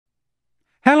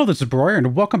Hello, this is Broyar,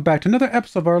 and welcome back to another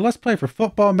episode of our Let's Play for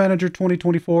Football Manager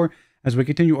 2024 as we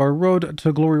continue our road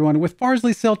to Glory 1 with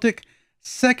FARSLEY CELTIC,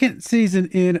 second season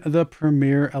in the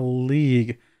Premier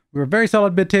League. We were a very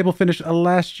solid mid-table finish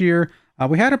last year.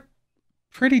 We had a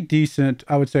pretty decent,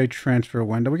 I would say, transfer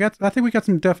window. I think we got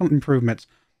some definite improvements.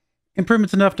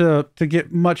 Improvements enough to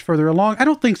get much further along? I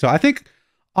don't think so. I think,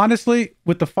 honestly,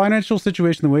 with the financial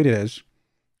situation the way it is,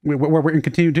 we're going to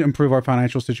continue to improve our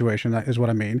financial situation, that is what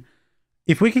I mean.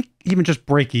 If we can even just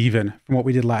break even from what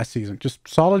we did last season, just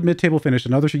solid mid-table finish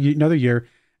another year,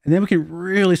 and then we can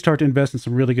really start to invest in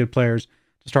some really good players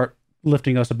to start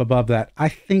lifting us up above that. I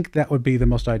think that would be the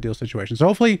most ideal situation. So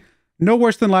hopefully no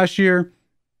worse than last year.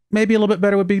 Maybe a little bit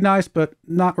better would be nice, but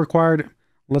not required.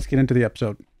 Let's get into the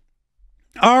episode.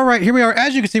 All right, here we are.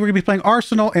 As you can see, we're going to be playing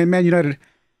Arsenal and Man United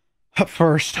up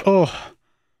first. Oh,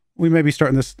 we may be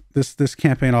starting this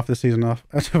campaign off, this season off.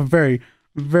 That's a very,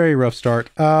 very rough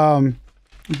start.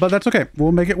 But that's okay.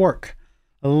 We'll make it work.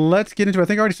 Let's get into it. I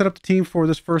think I already set up the team for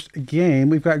this first game.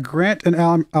 We've got Grant and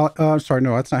Alan. Sorry,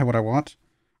 no, that's not what I want.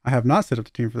 I have not set up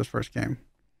the team for this first game.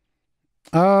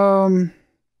 I'm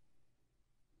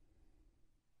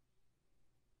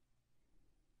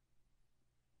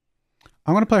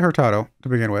going to play Hurtado to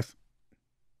begin with.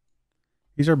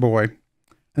 He's our boy.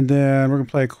 And then we're going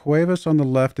to play Cuevas on the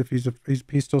left if he's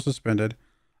still suspended.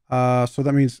 So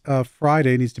that means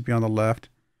Friday needs to be on the left.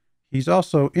 He's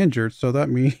also injured, so that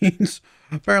means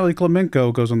apparently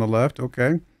Clemenco goes on the left.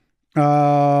 Okay.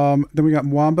 Then we got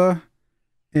Mwamba,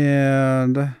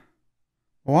 and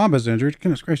Mwamba's injured.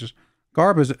 Goodness gracious.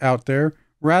 Garba's out there.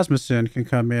 Rasmussen can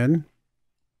come in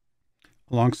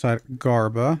alongside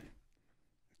Garba.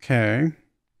 Okay.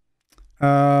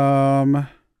 On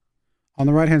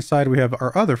the right-hand side, we have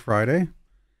our other Friday.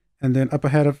 And then up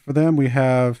ahead for them, we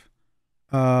have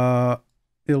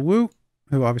Ilwu,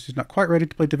 who obviously is not quite ready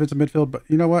to play defensive midfield, but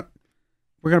you know what?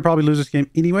 We're going to probably lose this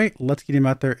game anyway. Let's get him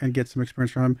out there and get some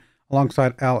experience from him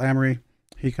alongside Al Amory.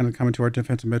 He kind of come into our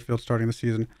defensive midfield starting the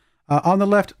season. On the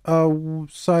left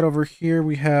side over here,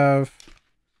 we have,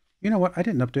 you know what? I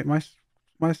didn't update my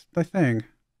thing.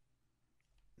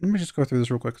 Let me just go through this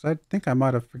real quick because I think I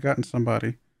might have forgotten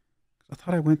somebody. I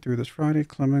thought I went through this Friday.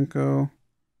 Clemenco,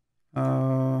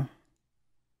 Mwamba,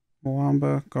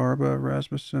 Garba,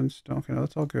 Rasmussen, Stone. Okay, no,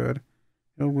 that's all good.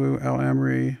 Ilwu, Al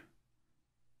Amory,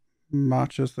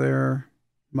 Macha's there,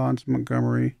 Mons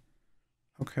Montgomery.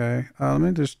 Okay, let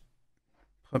me just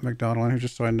put McDonald in here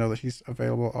just so I know that he's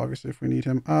available, obviously, if we need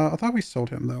him. I thought we sold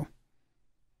him, though.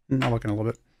 I'll look in a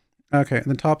little bit. Okay, and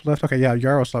then top left. Okay, yeah,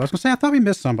 Yaroslav. I was going to say, I thought we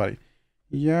missed somebody.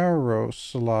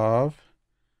 Yaroslav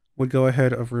would go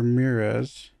ahead of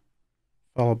Ramirez,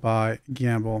 followed by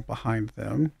Gamble behind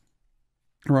them.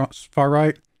 Far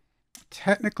right.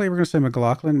 Technically, we're going to say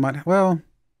McLaughlin might... Well,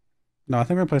 no, I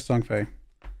think we're going to play Sungfei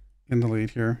in the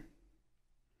lead here.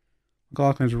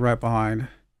 McLaughlin's right behind.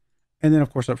 And then,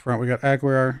 of course, up front, we got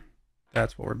Aguirre.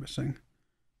 That's what we're missing.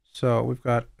 So, we've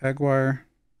got Aguirre.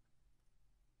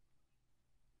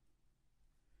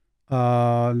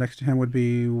 Next to him would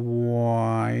be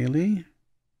Wiley.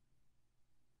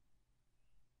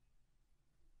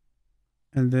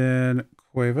 And then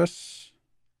Cuevas.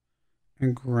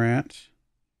 And Grant.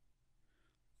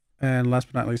 And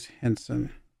last but not least,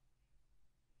 Henson.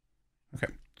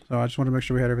 Okay, so I just want to make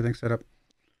sure we had everything set up.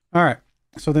 All right,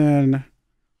 so then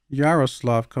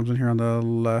Yaroslav comes in here on the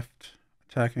left,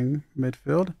 attacking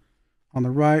midfield. On the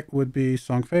right would be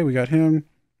Songfei. We got him.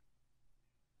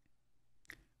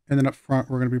 And then up front,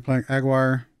 we're going to be playing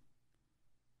Aguirre,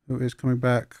 who is coming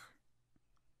back.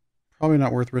 Probably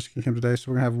not worth risking him today,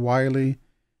 so we're going to have Wiley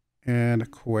and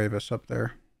Cuevas up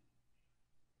there.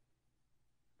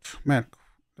 Man,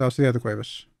 that was the other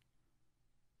Cuevas.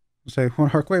 I'll say one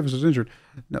of our Cuevas is injured.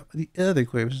 No, the other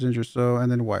Cuevas is injured. So,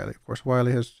 and then Wiley. Of course,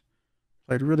 Wiley has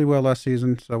played really well last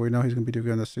season, so we know he's going to be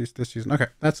doing good this season. Okay,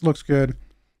 that looks good.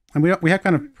 And we have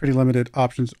kind of pretty limited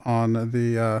options on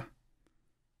the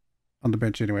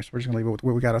bench anyway, so we're just going to leave it with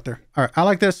what we got out there. All right, I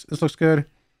like this. This looks good.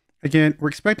 Again, we're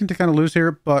expecting to kind of lose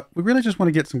here, but we really just want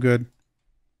to get some good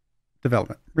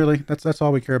development. Really, that's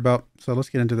all we care about. So let's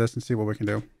get into this and see what we can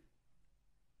do.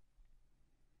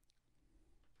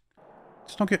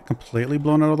 Just don't get completely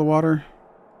blown out of the water.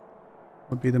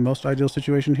 Would be the most ideal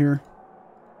situation here.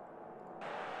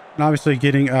 And obviously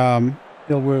getting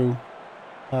Ilwu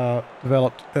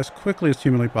developed as quickly as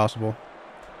humanly possible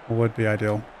would be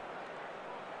ideal.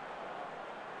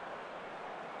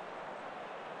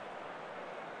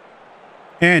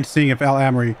 And seeing if Al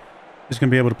Amory is going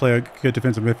to be able to play a good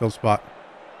defensive midfield spot.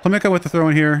 Clemenco with the throw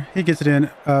in here. He gets it in.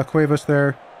 Cuevas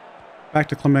there. Back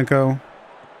to Clemenco.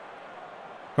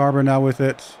 Garber now with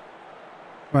it.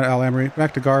 Come on, Al Emery.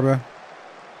 Back to Garba.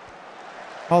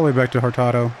 All the way back to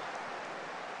Hurtado.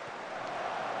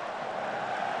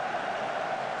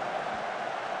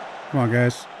 Come on,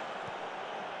 guys.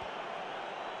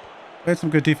 Played some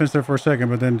good defense there for a second,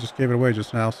 but then just gave it away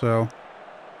just now, so...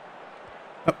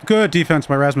 Oh, good defense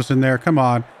by Rasmussen there. Come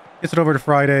on. Gets it over to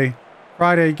Friday.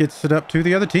 Friday gets it up to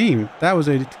the other team. That was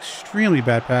an extremely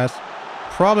bad pass.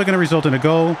 Probably going to result in a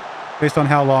goal based on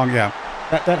how long... Yeah,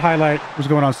 that highlight was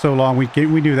going on so long. We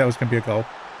knew that was going to be a goal.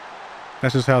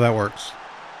 That's just how that works.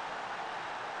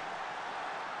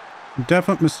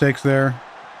 Definite mistakes there.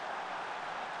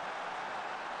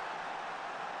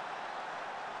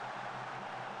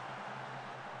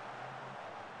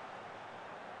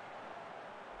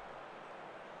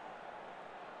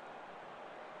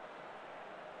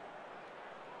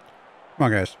 Come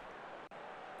on, guys.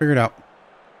 Figure it out.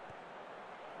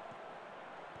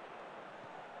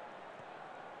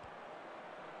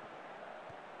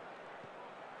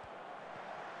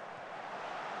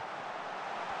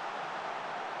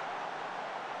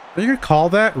 Are you going to call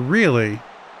that? Really?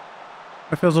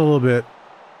 That feels a little bit...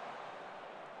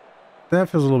 That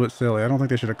feels a little bit silly. I don't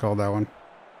think they should have called that one.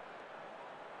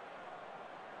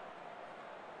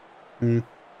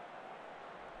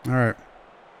 Alright.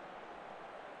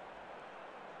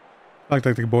 I like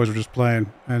the boys were just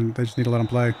playing, and they just need to let them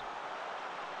play.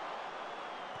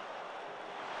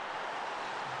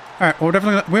 Alright,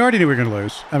 well, we already knew we were going to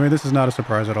lose. I mean, this is not a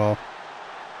surprise at all.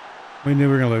 We knew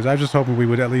we were going to lose. I was just hoping we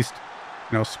would at least,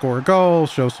 you know, score a goal,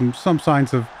 show some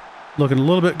signs of looking a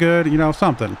little bit good, you know,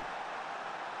 something.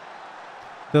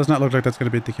 Does not look like that's going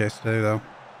to be the case today, though.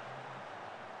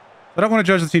 I don't want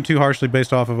to judge the team too harshly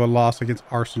based off of a loss against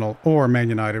Arsenal or Man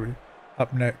United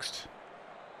up next.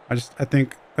 I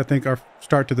think our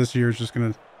start to this year is just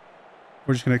going to...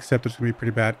 We're just going to accept it's going to be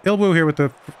pretty bad. Ilwu here with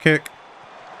the kick.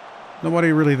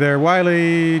 Nobody really there.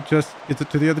 Wiley just gets it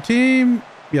to the other team.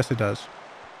 Yes, it does.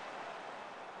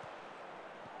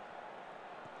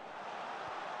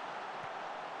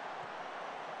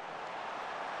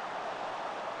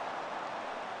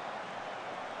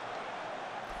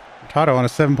 Tato on a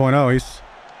 7.0. He's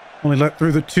only let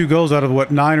through the 2 goals out of, what,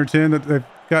 9 or 10 that they've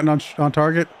gotten on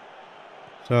target.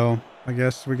 So, I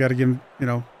guess we got to give him, you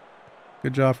know,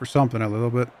 good job for something a little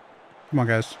bit. Come on,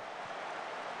 guys.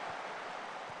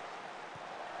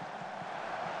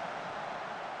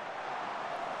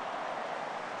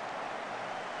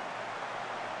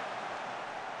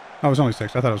 Oh, it was only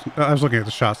 6. I thought I was looking at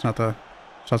the shots, not the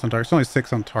shots on target. It's only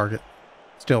 6 on target.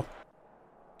 Still.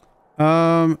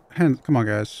 Come on,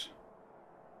 guys.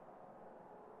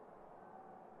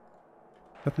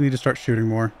 Definitely need to start shooting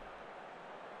more.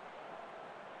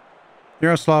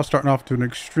 Yaroslav starting off to an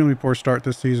extremely poor start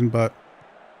this season, but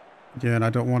again,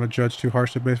 I don't want to judge too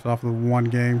harshly based off of the one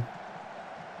game.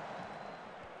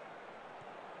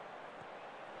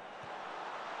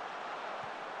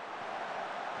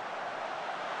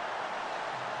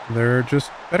 They're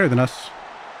just better than us.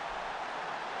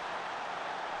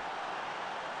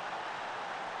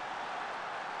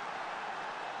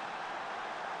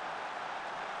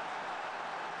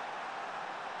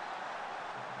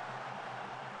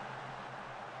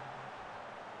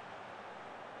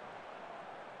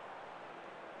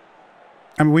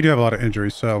 I mean, we do have a lot of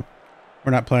injuries, so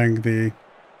we're not playing the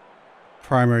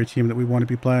primary team that we want to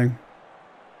be playing.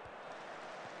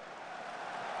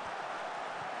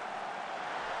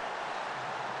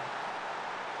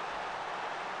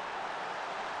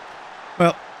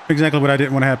 Well, exactly what I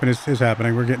didn't want to happen is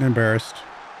happening. We're getting embarrassed.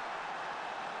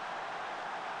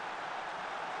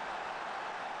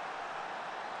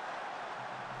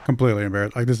 Completely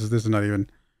embarrassed. Like, this is not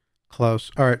even close.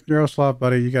 All right, Yaroslav,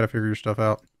 buddy, you got to figure your stuff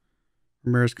out.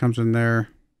 Ramirez comes in there.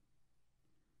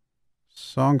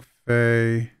 Song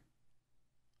Fei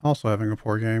also having a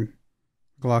poor game.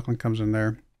 McLaughlin comes in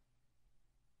there.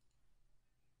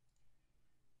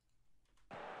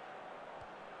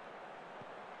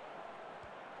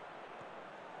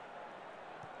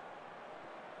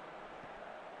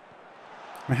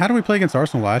 I mean, how did we play against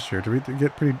Arsenal last year? Did we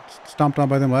get pretty stomped on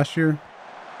by them last year?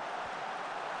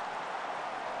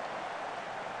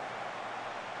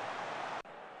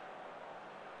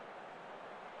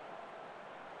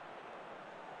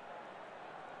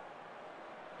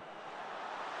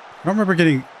 I don't remember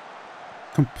getting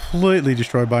completely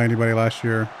destroyed by anybody last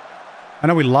year. I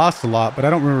know we lost a lot, but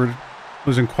I don't remember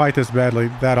losing quite this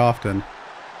badly that often.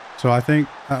 So I think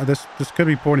this could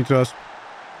be pointing to us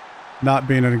not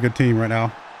being in a good team right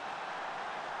now.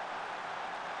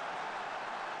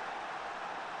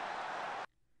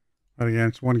 But again,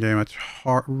 it's one game. It's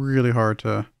really hard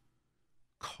to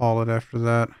call it after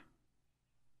that.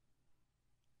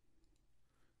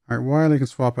 All right, Wiley can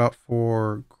swap out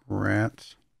for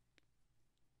Grant.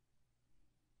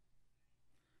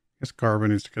 I guess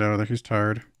Garvin needs to get out of there. He's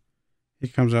tired. He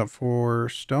comes out for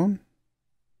Stone.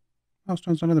 Oh,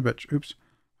 Stone's another bitch. Oops.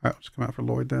 All right, let's come out for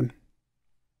Lloyd then.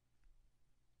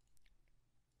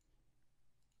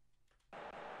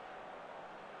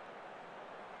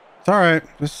 It's all right.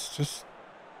 Just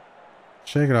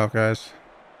shake it off, guys.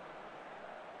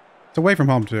 It's away from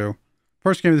home, too.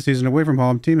 First game of the season, away from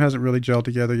home. Team hasn't really gelled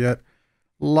together yet.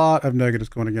 A lot of negatives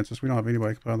going against us. We don't have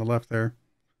anybody to put on the left there.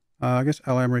 I guess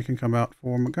Al Emery can come out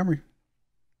for Montgomery.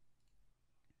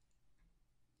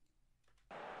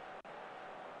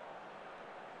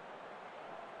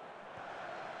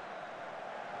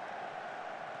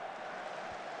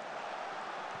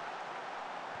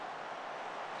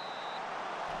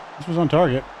 This was on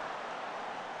target.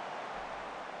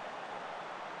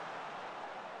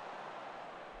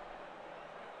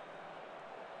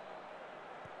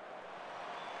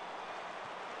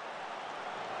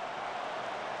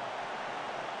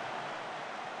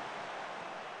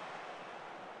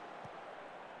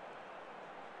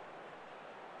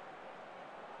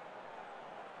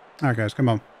 All right, guys, come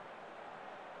on.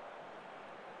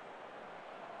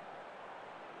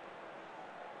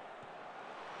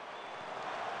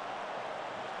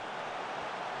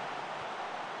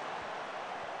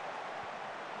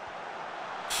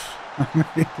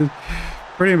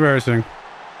 Pretty embarrassing.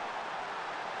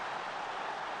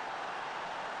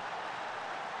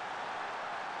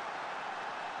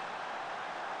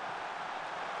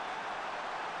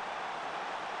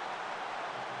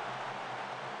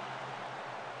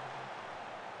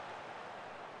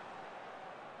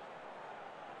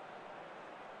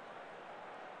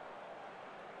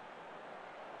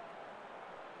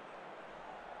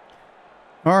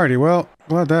 Alrighty, well,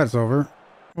 glad that's over.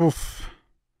 Oof.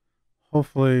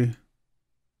 Hopefully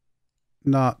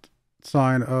not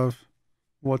sign of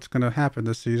what's going to happen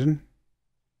this season.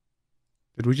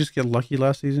 Did we just get lucky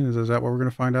last season? Is that what we're going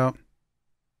to find out?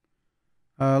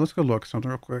 Let's go look something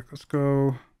real quick. Let's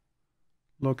go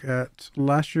look at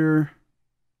last year.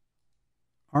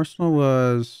 Arsenal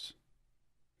was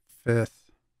 5th.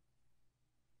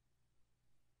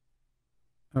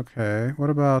 Okay, what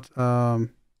about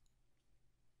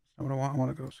what I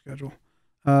want to go schedule.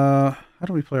 How did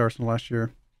we play Arsenal last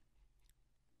year?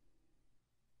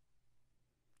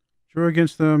 Drew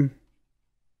against them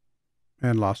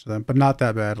and lost to them, but not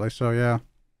that badly. So yeah,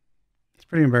 it's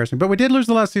pretty embarrassing. But we did lose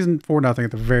the last season 4-0 at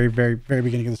the very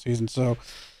beginning of the season. So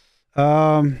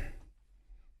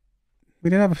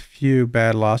we did have a few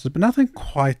bad losses, but nothing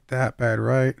quite that bad,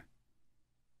 right?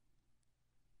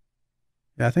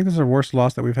 Yeah, I think this is our worst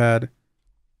loss that we've had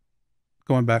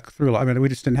going back through. I mean, we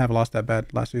just didn't have a loss that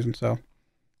bad last season, so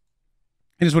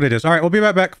it is what it is. All right, we'll be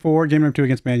right back for game number 2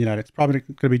 against Man United. It's probably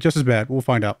going to be just as bad. We'll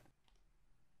find out.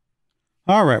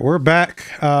 All right, we're back.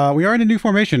 We are in a new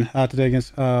formation today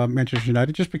against Manchester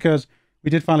United, just because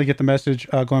we did finally get the message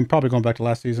probably going back to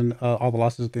last season, all the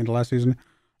losses at the end of last season,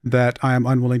 that I am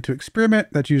unwilling to experiment.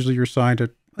 That's usually your sign to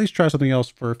at least try something else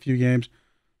for a few games.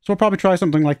 So we'll probably try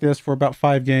something like this for about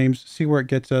 5 games, see where it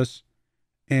gets us,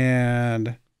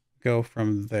 and go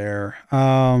from there.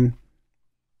 We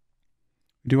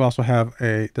do also have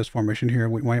this formation here.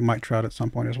 We might try it at some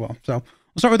point as well. So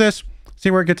we'll start with this, see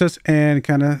where it gets us, and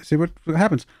kind of see what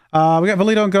happens. We got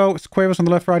Valito and Go. It's Cuevas on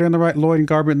the left, Friday on the right, Lloyd and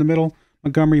Garber in the middle.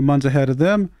 Montgomery, Munz ahead of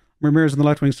them. Ramirez on the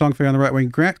left wing, Songfei on the right wing.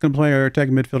 Grant going to play our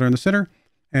attacking midfielder in the center,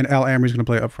 and Al Emery's going to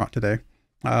play up front today.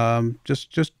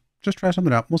 Just try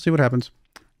something out. We'll see what happens.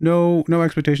 No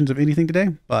expectations of anything today,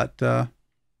 but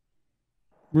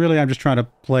really I'm just trying to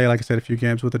play, like I said, a few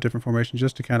games with a different formation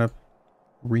just to kind of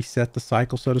reset the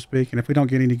cycle, so to speak. And if we don't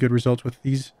get any good results with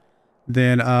these,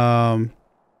 then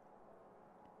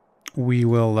we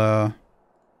will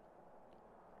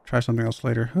try something else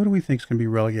later. Who do we think is going to be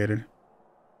relegated?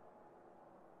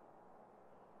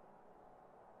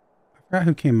 I forgot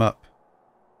who came up.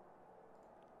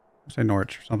 I'll say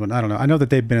Norwich or something. I don't know. I know that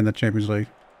they've been in the Champions League,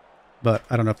 but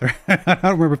I don't know if they're I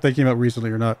don't remember if they came up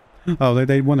recently or not. Oh,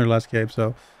 they won their last game,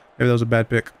 so maybe that was a bad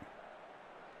pick.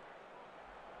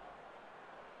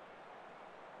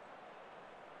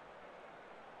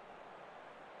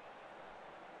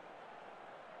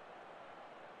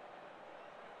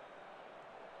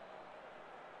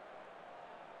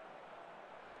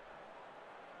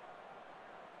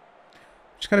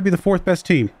 Just got to be the 4th best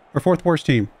team or 4th worst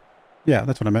team. Yeah,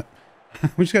 that's what I meant.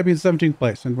 We just got to be in 17th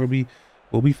place, and we'll be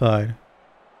fine.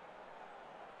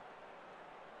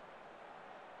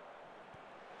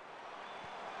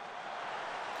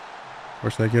 Of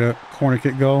course, they get a corner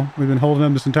kick goal. We've been holding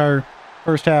them this entire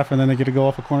first half, and then they get a goal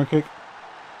off a corner kick.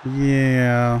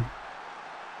 Yeah.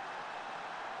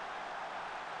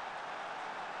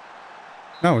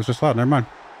 No, it was just loud. Never mind.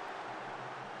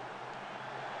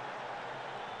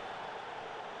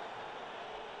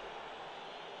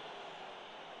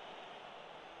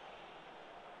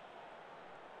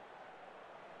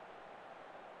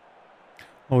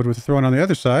 Lloyd with the throw in on the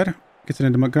other side. Gets it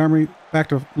into Montgomery. Back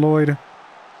to Lloyd.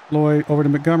 Lloyd over to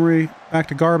Montgomery. Back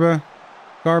to Garba.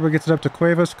 Garba gets it up to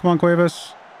Cuevas. Come on,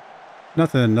 Cuevas.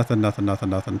 Nothing, nothing, nothing, nothing,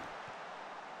 nothing.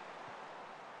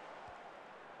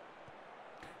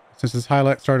 Since this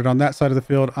highlight started on that side of the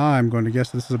field, I'm going to guess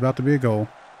this is about to be a goal.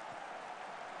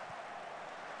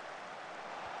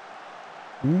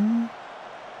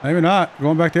 Maybe not.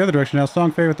 Going back the other direction now.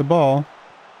 Song Fei with the ball.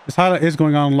 This highlight is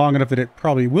going on long enough that it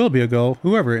probably will be a goal,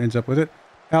 whoever ends up with it.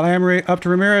 Al Amory up to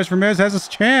Ramirez. Ramirez has his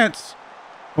chance.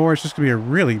 Or it's just going to be a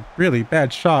really, really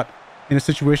bad shot in a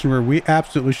situation where we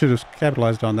absolutely should have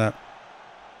capitalized on that.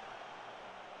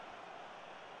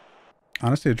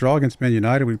 Honestly, a draw against Man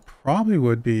United, we probably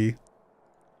would be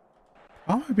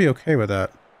okay with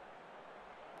that.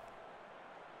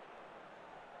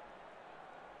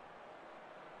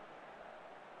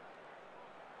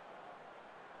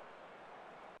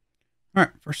 All right,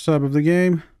 first sub of the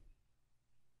game.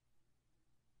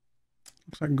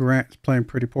 Looks like Grant's playing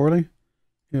pretty poorly.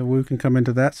 Yeah, Wu can come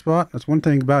into that spot. That's one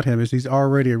thing about him is he's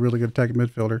already a really good attacking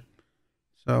midfielder.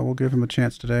 So we'll give him a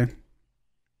chance today.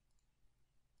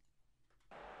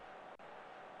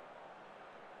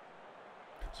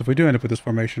 So if we do end up with this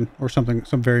formation or something,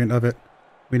 some variant of it,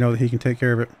 we know that he can take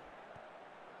care of it.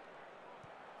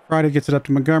 Friday gets it up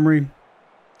to Montgomery.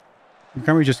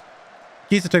 Montgomery just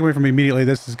keeps the takeaway from me immediately.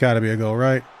 This has got to be a goal,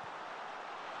 right?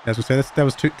 As we say, that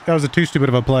was too stupid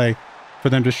of a play for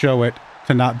them to show it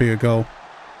to not be a goal.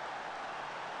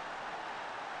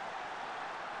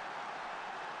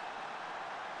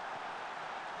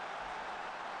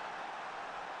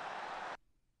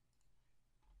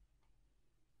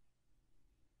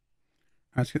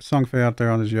 Let's get Song Fei out there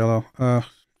on his yellow.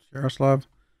 Yaroslav,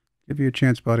 give you a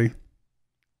chance, buddy.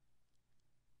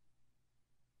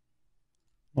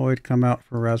 Lloyd, come out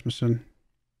for Rasmussen.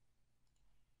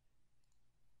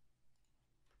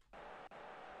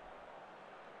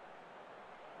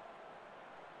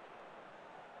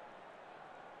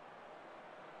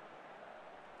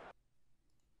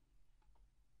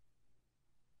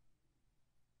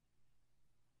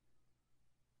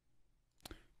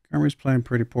 Montgomery's playing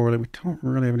pretty poorly. We don't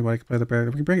really have anybody who can play the back.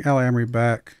 If we can bring Al Amory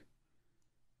back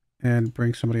and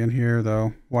bring somebody in here,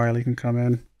 though, Wiley can come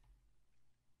in.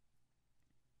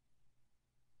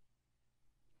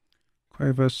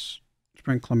 Cuevas. Let's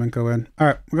bring Clemenco in. All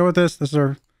right, we'll go with this. This is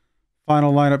our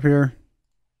final lineup here.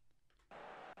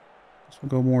 So we'll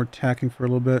go more attacking for a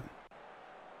little bit.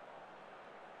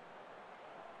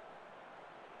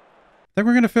 I think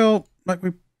we're going to feel like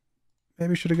we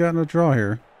maybe should have gotten a draw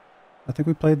here. I think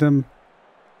we played them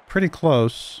pretty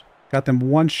close. Got them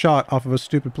one shot off of a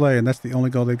stupid play, and that's the only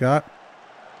goal they got.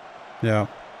 Yeah.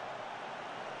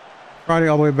 Friday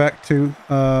all the way back to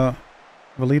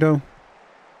Valito.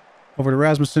 Over to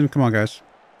Rasmussen. Come on, guys.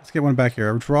 Let's get one back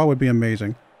here. A draw would be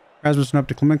amazing. Rasmussen up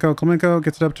to Clemenco. Clemenco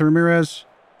gets it up to Ramirez.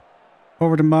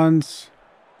 Over to Munz.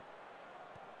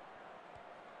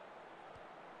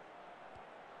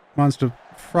 Munz to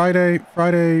Friday.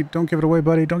 Friday, don't give it away,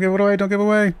 buddy. Don't give it away. Don't give it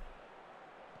away.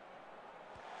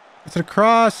 It's a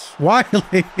cross.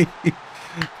 Wiley.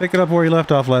 Pick it up where he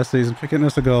left off last season. Picking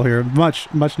us a goal here.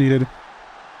 Much needed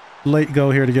late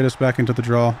goal here to get us back into the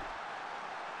draw.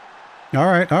 All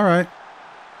right, all right.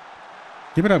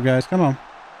 Keep it up, guys. Come on.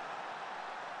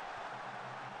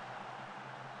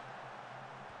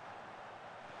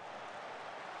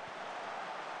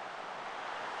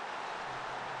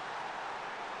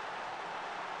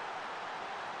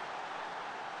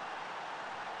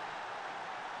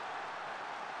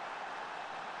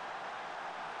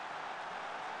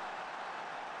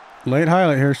 Late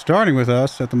highlight here, starting with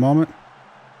us at the moment.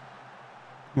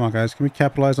 Come on, guys. Can we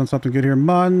capitalize on something good here?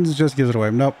 Munz just gives it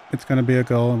away. Nope. It's going to be a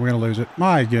goal, and we're going to lose it.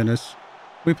 My goodness.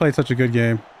 We played such a good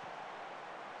game.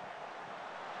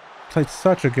 Played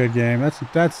such a good game.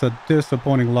 That's a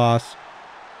disappointing loss.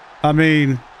 I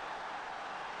mean,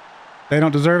 they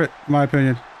don't deserve it, in my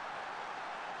opinion.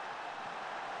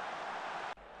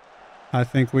 I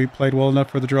think we played well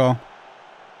enough for the draw.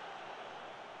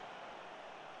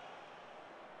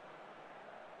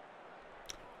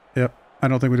 Yep. I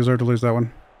don't think we deserve to lose that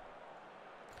one.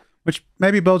 Which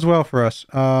maybe bodes well for us.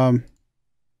 That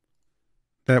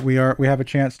we have a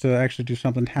chance to actually do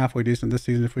something halfway decent this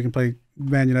season. If we can play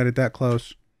Man United that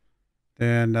close,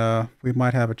 then we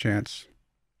might have a chance.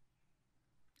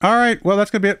 All right. Well,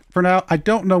 that's going to be it for now. I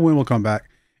don't know when we'll come back.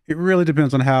 It really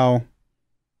depends on how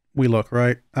we look,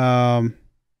 right? Who are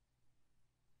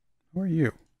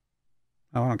you?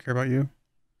 Oh, I don't care about you.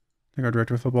 I think our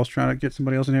director of football is trying to get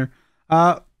somebody else in here.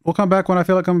 We'll come back when I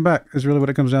feel like coming back is really what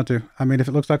it comes down to. I mean, if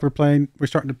it looks like we're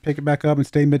starting to pick it back up and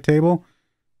stay mid-table,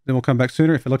 then we'll come back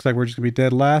sooner. If it looks like we're just going to be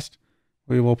dead last,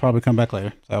 we will probably come back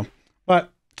later. So,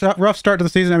 but it's a rough start to the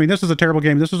season. I mean, this was a terrible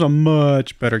game. This was a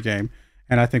much better game,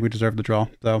 and I think we deserve the draw.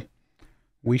 So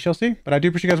we shall see. But I do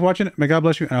appreciate you guys watching. May God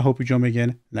bless you, and I hope you join me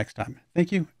again next time.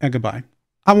 Thank you, and goodbye.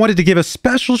 I wanted to give a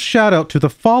special shout out to the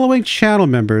following channel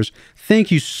members. Thank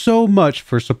you so much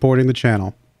for supporting the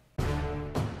channel.